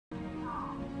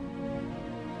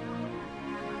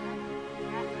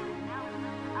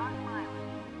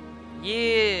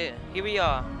Yeah, here we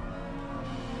are.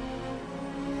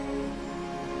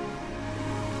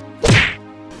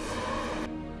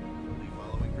 Only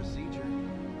following procedure.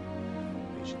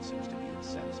 Patient seems to be in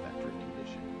satisfactory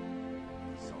condition.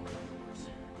 So,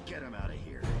 get him out of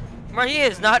here. Well, he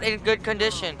is not in good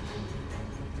condition.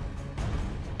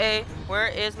 Hey, where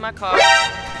is my car?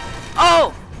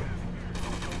 Oh!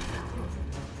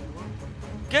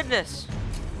 Goodness.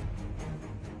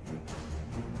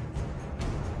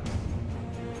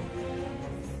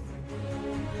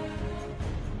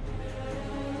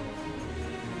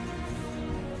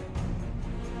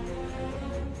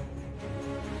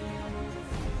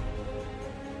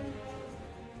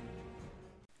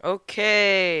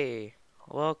 Okay,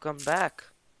 welcome back.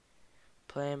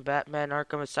 Playing Batman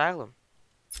Arkham Asylum.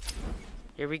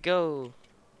 Here we go.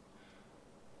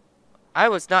 I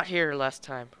was not here last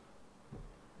time.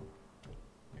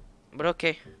 But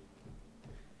okay.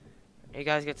 You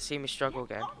guys get to see me struggle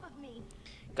again.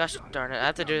 Gosh darn it, I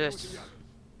have to do this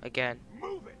again.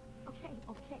 Move it.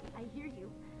 Okay, I hear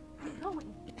you. I'm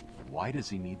going. Why does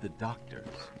he need the doctors?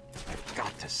 I've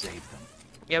got to save them.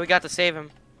 Yeah, we got to save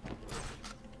him.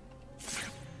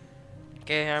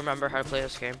 Okay, I remember how to play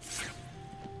this game.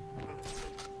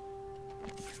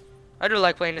 I do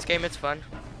like playing this game, it's fun.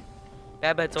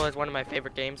 Batman's always one of my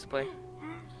favorite games to play.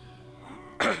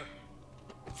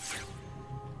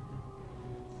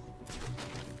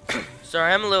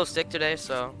 Sorry, I'm a little sick today,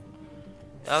 so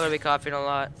I'm gonna be coughing a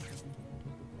lot.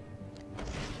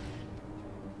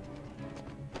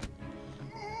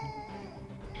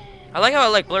 I like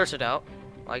how it blurs it out,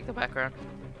 like the background.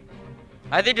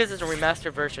 I think this is a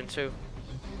remastered version too.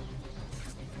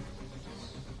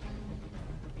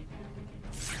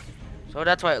 So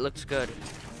that's why it looks good.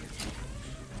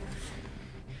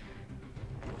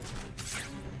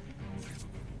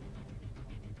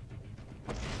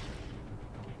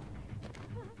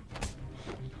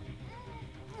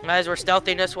 Guys, we're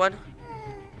stealthing this one.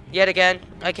 Yet again,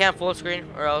 I can't full screen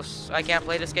or else I can't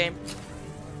play this game.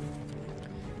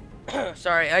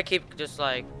 Sorry, I keep just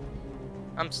like,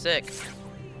 I'm sick.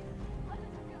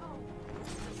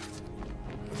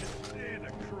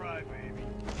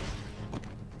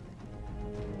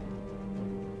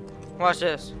 Watch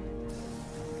this.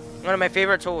 One of my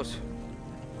favorite tools.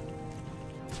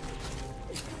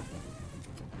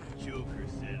 Joker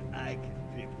said I can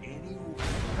pick any one.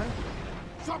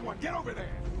 Someone get over there!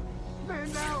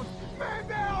 Man down! Man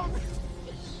down!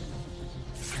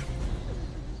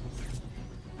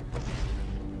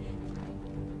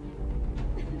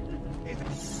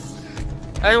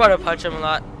 I just want to punch him a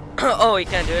lot. Oh, he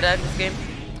can't do that in this game.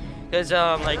 Cause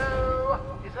like. Hello?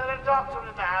 Is there a doctor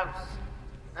in the house?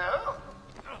 No?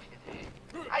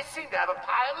 I seem to have a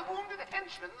pile of wounded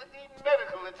henchmen that need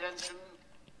medical attention.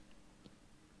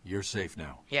 You're safe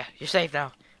now. Yeah, you're safe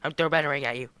now. I'm throwing battering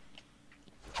at you.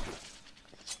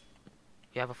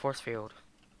 You have a force field.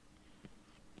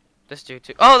 This dude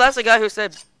too. Oh, that's the guy who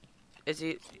said. Is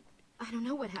he? I don't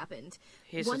know what happened.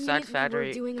 He's One in minute we were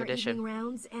satisfactory doing our condition. evening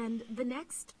rounds, and the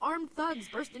next, armed thugs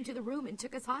burst into the room and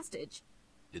took us hostage.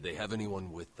 Did they have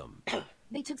anyone with them?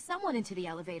 They took someone into the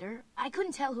elevator. I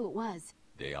couldn't tell who it was.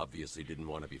 They obviously didn't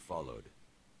want to be followed.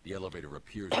 The elevator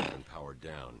appears to have been powered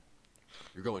down.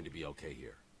 You're going to be okay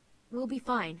here. We'll be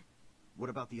fine. What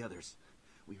about the others?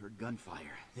 We heard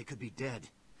gunfire. They could be dead.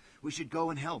 We should go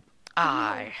and help.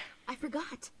 Aye. I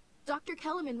forgot. Dr.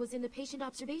 Kellerman was in the patient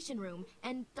observation room,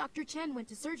 and Dr. Chen went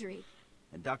to surgery.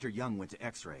 And Dr. Young went to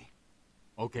X-ray.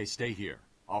 Okay, stay here.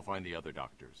 I'll find the other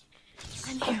doctors.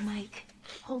 I'm here, Mike.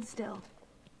 Hold still.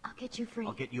 I'll get you free.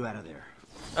 I'll get you out of there.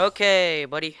 Okay,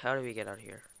 buddy. How do we get out of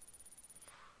here?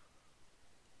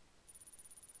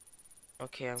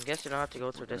 Okay, I'm guessing I'll have to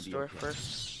go through this door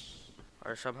first.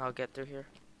 Or somehow get through here.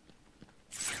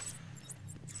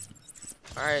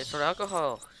 Alright, so the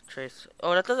alcohol trace.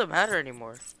 Oh, that doesn't matter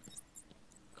anymore.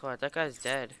 God, that guy's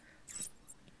dead.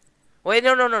 Wait,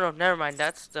 no. Never mind.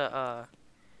 That's the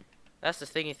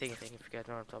thingy. You forget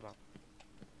what I'm talking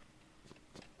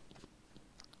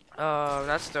about.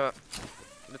 That's the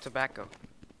tobacco.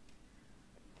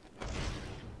 I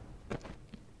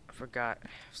forgot.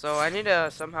 So I need to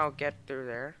somehow get through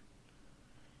there.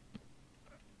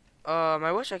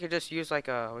 I wish I could just use like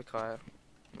a, what do you call it?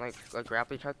 Like a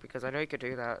grappling hook, because I know you could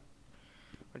do that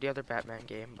with the other Batman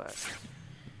game, but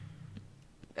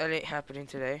that ain't happening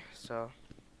today, so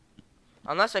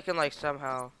unless I can like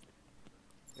somehow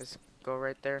just go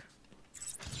right there.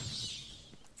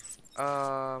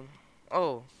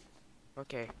 Oh,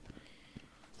 okay.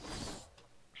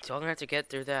 So I'm gonna have to get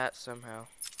through that somehow.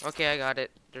 Okay, I got it.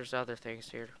 There's other things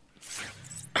here.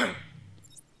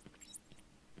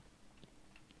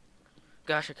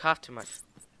 Gosh, I coughed too much.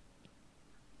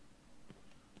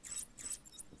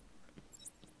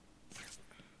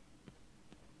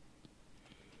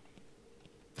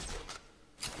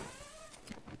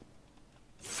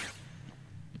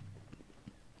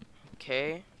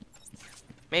 Okay.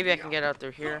 Maybe I can get out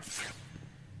through here.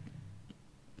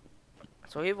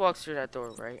 So he walks through that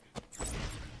door, right?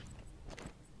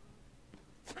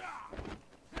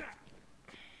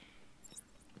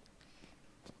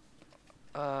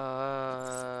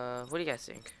 What do you guys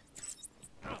think?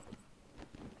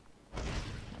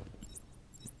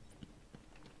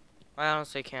 I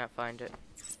honestly can't find it.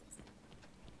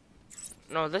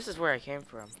 No, this is where I came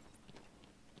from.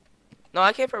 No,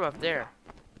 I came from up there.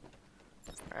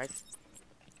 Alright.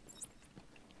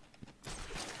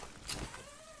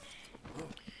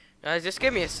 Guys, just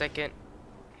give me a second.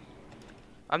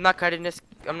 I'm not cutting this.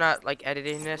 I'm not like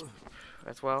editing this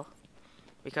as well,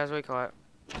 because we call it.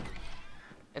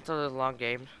 It's a long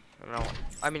game.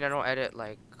 I don't edit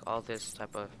like all this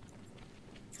type of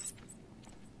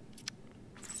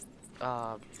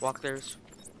walkthroughs.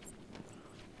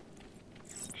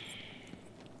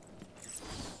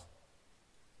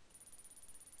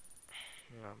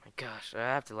 Oh my gosh, I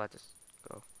have to let this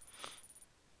go.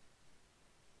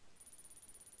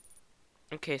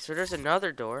 Okay, so there's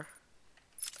another door.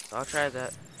 So I'll try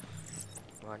that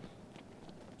one.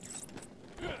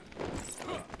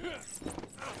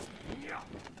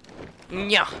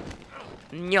 Nya.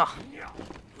 Nya.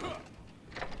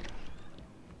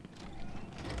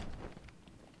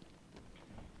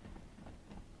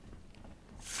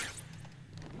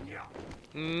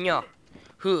 Nya.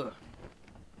 Huh.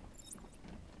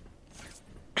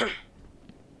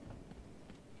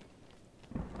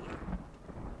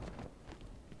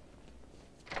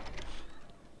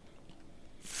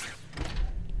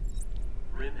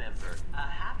 Remember, a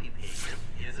happy patient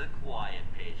is a quiet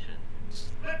patient.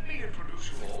 Let me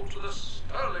introduce you all to the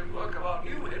sterling work of our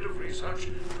new head of research,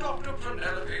 Dr.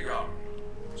 Penelope Young.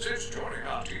 Since joining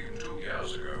our team 2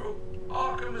 years ago,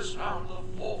 Arkham is now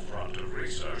the forefront of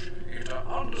research into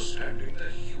understanding the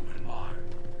human mind.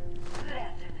 Good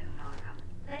afternoon, Arkham.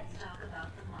 Let's talk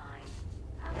about the mind.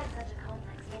 How can such a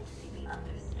complex entity be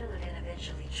understood and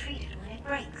eventually treated when it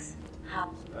breaks?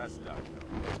 How? That's Doctor.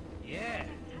 Yeah,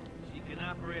 she can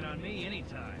operate on me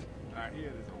anytime. I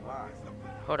hear there's a line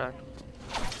somewhere. Hold on.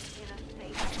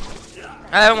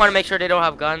 I want to make sure they don't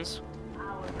have guns.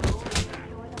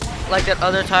 Like that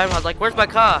other time, I was like, "Where's my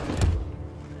car?"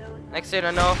 Next thing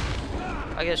I know,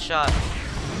 I get shot.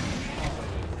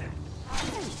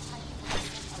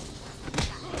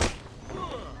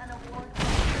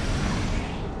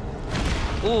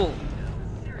 Ooh,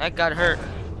 that got hurt.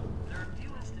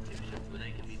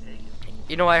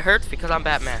 You know why it hurts? Because I'm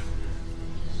Batman.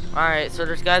 Alright, so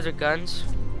there's guys with guns.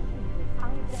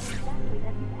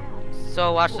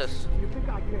 So watch this. You think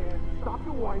I can? Stop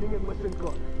your whining and listen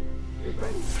good. If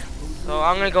any, So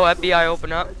I'm gonna go FBI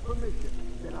open up. permission,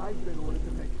 then I've been ordered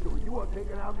to make sure you are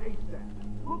taken out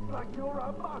ASAP. Looks like you're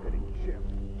a bargaining chip.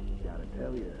 Gotta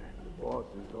tell you, the boss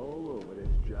is all over this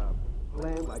job.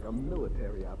 Planned like a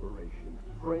military operation.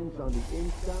 Friends on the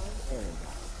inside and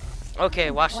out.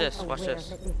 Okay, watch this, watch Aware this.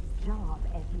 that this job,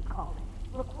 as you call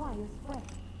it, requires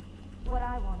friends. What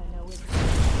I want to know is...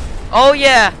 Oh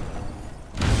yeah!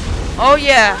 Oh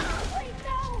yeah!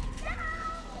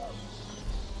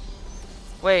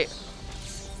 Wait.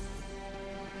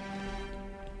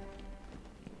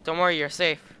 Don't worry, you're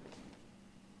safe.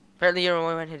 Apparently you're the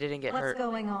only one who didn't get What's hurt.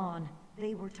 going on?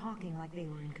 They were talking like they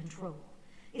were in control.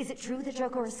 Is it true the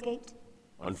Joker escaped?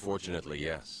 Unfortunately,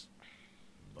 yes.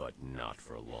 But not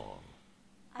for long.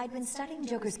 I'd been studying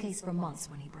Joker's case for months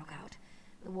when he broke out.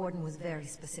 The warden was very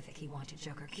specific he wanted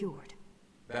Joker cured.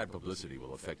 Bad publicity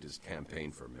will affect his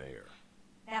campaign for mayor.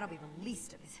 That'll be the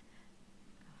least of it.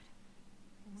 God,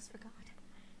 I almost forgot.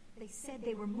 They said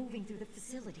they were moving through the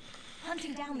facility,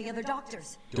 hunting down the other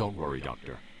doctors. Don't worry,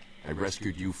 Doctor. I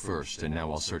rescued you first, and now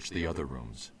I'll search the other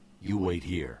rooms. You wait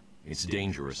here. It's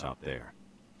dangerous out there.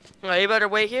 Well, you better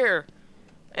wait here.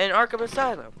 In Arkham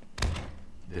Asylum.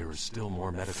 There is still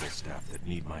more medical staff that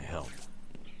need my help.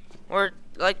 Or,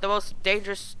 like, the most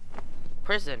dangerous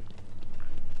prison.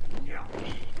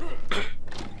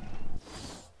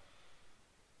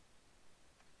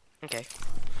 Okay.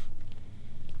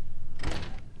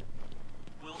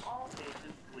 Will all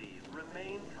patients please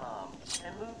remain calm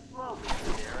and move slowly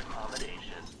to their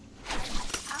accommodation?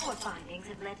 Our findings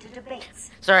have led to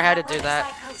debates. Sorry, I had to do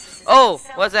that. Oh,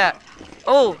 what's that?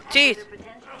 Oh, teeth!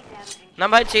 Not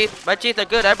my teeth. My teeth are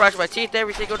good. I brush my teeth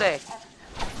every single day.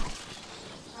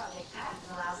 Project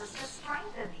Path allows us to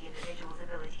strengthen the individual's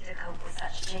ability to cope with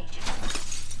such changes.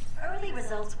 Early Early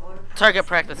results were Target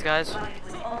practice, guys. but it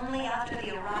was only after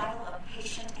the arrival of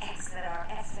Patient X that our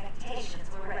expectations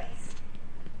were raised.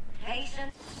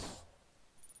 Patient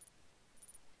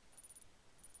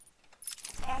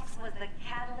X was the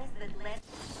catalyst that led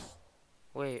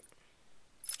Wait.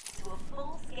 to a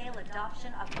full-scale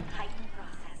adoption of the Titan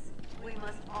process. We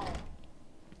must all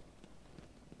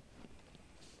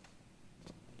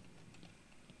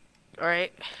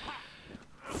Alright.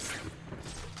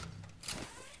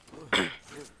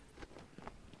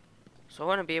 So I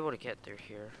want to be able to get through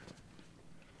here.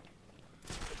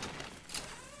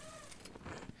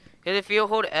 Cause if you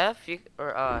hold F, you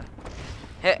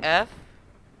hit F.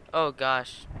 Oh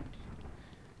gosh.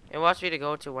 It wants me to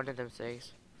go to one of them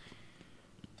things.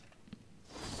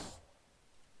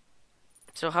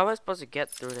 So how am I supposed to get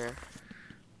through there?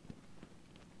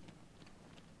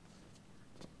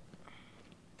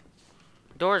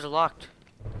 Door is locked,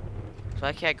 so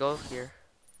I can't go here.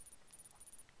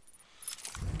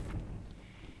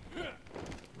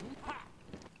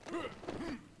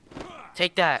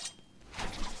 Take that.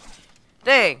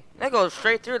 Dang, that goes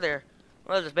straight through there.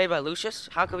 Well, it was made by Lucius.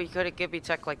 How come he couldn't give me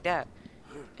tech like that?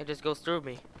 It just goes through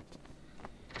me.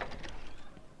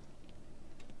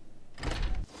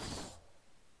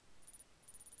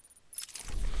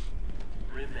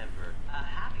 Remember, a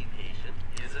happy patient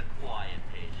is a quiet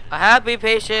patient. A happy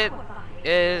patient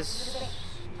is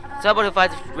someone who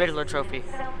finds a Riddler trophy.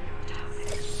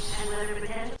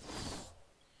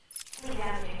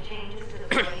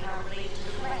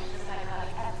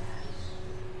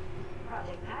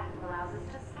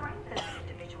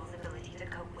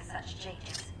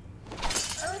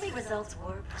 Early results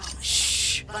were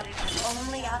promising, but it was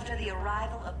only after the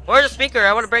arrival of Where's the speaker?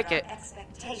 I want to break it.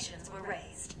 Expectations were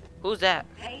raised. Who's that?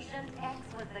 Patient X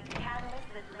was the catalyst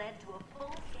that led to a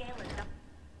full-scale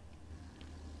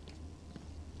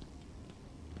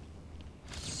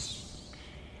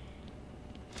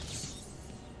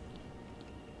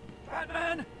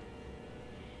Batman!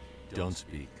 Don't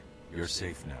speak. You're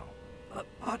safe now. But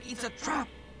it's a trap.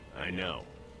 I know.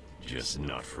 Just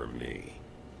not for me.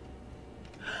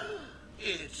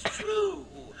 It's true.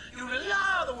 You really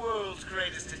are the world's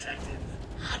greatest detective.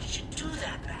 How did you do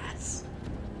that, Bats?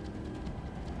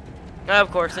 Of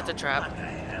course, it's a trap. What the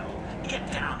hell?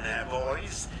 Get down there,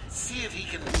 boys. See if he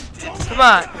can Come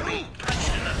on. me. Punch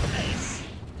in the face.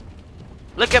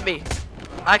 Look at me.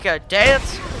 I can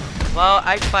dance while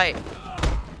I fight.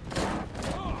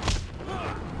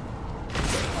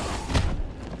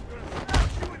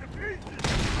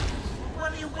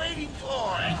 What are you waiting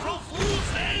for? April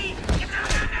Fool's Day? Get down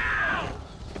there now!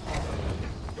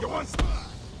 You want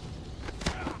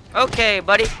Okay,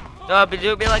 buddy. Don't be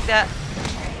doing me like that.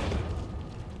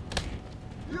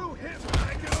 You hit me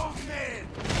like an old man.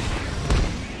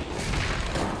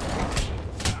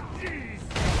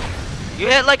 Jeez. You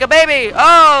hit like a baby.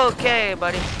 Okay,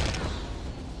 buddy.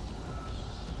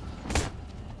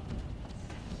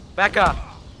 Back off.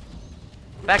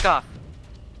 Back off.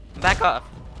 Back off.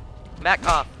 Back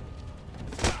off.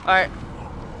 Alright.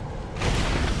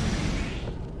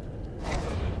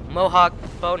 Mohawk,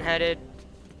 bone-headed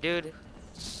dude.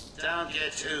 Don't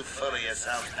get too full of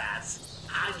yourself, Bats.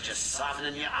 I'm just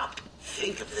softening you up.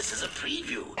 Think of this as a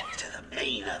preview to the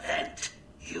main event.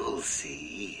 You'll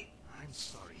see. I'm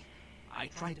sorry. I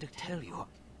tried to tell you.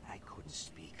 I couldn't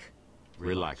speak.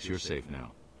 Relax, you're safe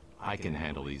now. I can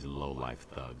handle these low-life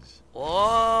thugs.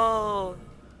 Whoa.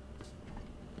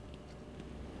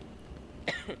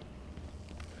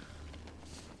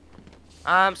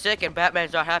 I'm sick and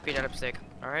Batman's not happy that I'm sick.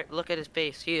 Alright, look at his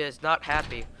face. He is not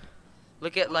happy.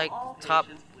 Look at like top.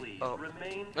 Oh,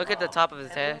 look at the top of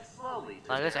his head.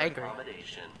 Like that's angry.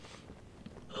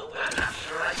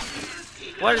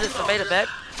 What is this? A made of bed?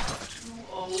 Two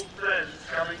old friends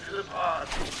coming to the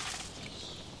party.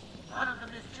 One of them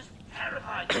is just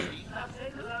terrified to me. I'll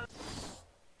say hello.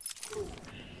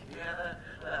 Yeah,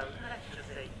 well, let's just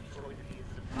say he's going to be a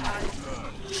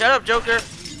surprise. Shut up, Joker.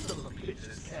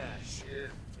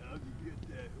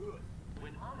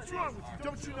 What's wrong with you?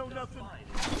 Don't you know nothing?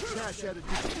 Cash out of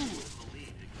this.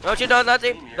 Don't you know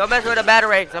nothing? Don't mess with the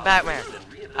batarangs. I'm Batman.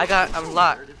 I'm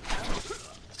locked.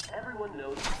 Everyone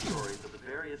knows the stories of the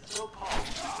various so-called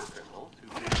super criminals who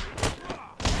did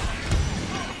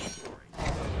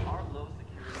our low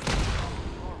security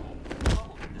normal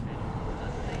bubble division.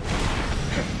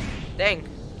 Dang.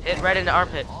 Hit right in the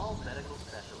armpit. All medical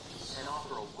specialists and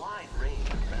offer a wide range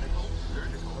of medical,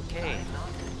 surgical, Okay.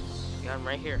 Got him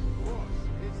right here. Boss,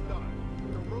 it's done.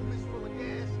 The room is full of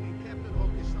gas and Captain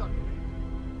Hook is stuck in it.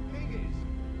 Thing is,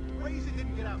 Razor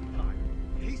didn't get out in time.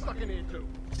 He's stuck in here too.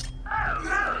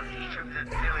 Oh, teach him to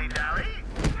dilly-dally.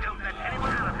 Don't let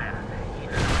anyone out of there.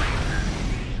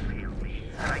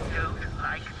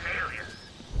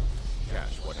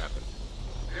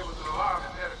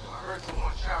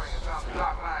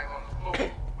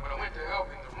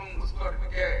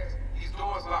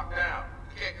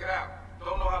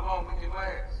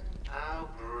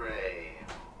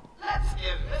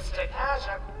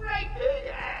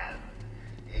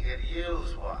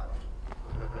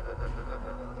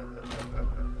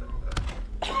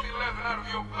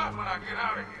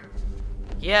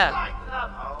 Yeah. Lighten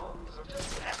up, Holmes. I'm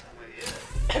just messing with you.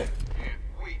 Can't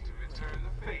wait to return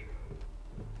the favor.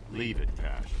 Leave it,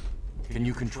 Cash. Can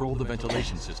you control the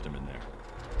ventilation system in there?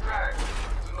 Right.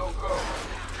 It's a no-go.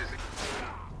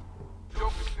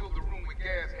 Joker's filled the room with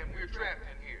gas and we're trapped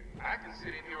in here. I can sit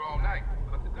in here all night,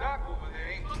 but the doc over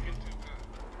there ain't looking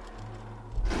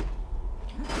too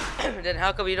good. Then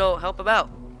how come you don't help him out?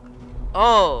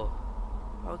 Oh.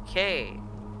 Okay.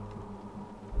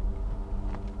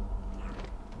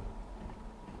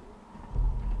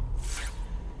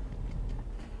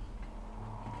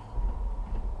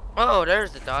 Oh,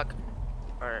 there's the doc.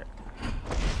 Alright.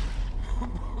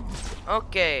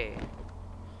 Okay.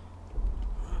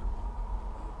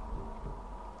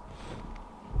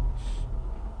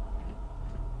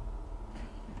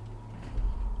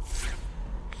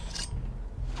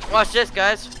 Watch this,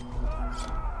 guys.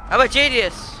 I'm a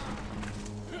genius.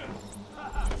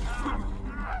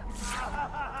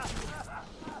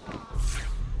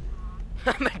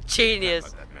 I'm a genius.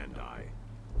 Let that man die.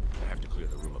 I have to clear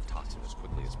the room of toxin as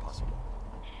quickly as possible.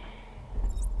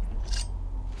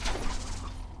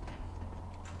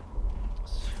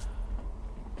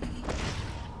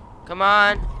 Come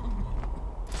on.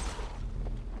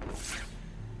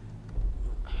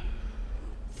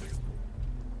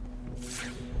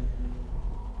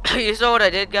 You saw what I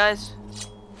did, guys?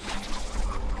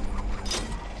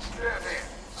 Yeah, man.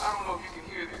 I don't know if you can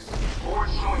hear this. Or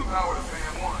it's showing power to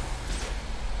fan 1.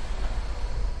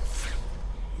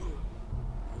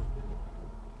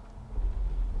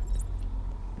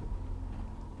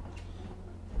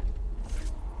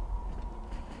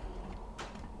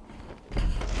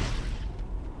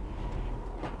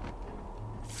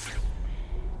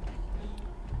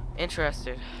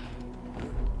 Interested.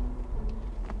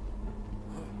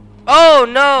 Oh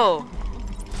no!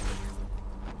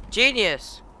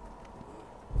 Genius.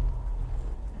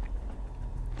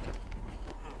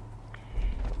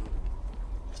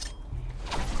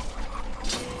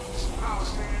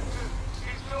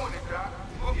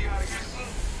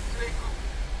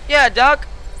 Yeah, Doc.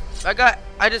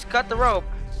 I just cut the rope.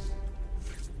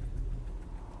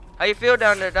 How you feel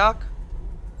down there, Doc?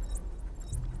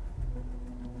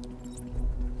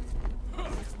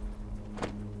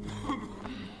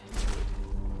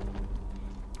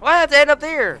 Why did I have to end up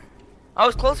there? I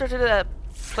was closer to that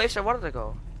place I wanted to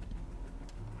go.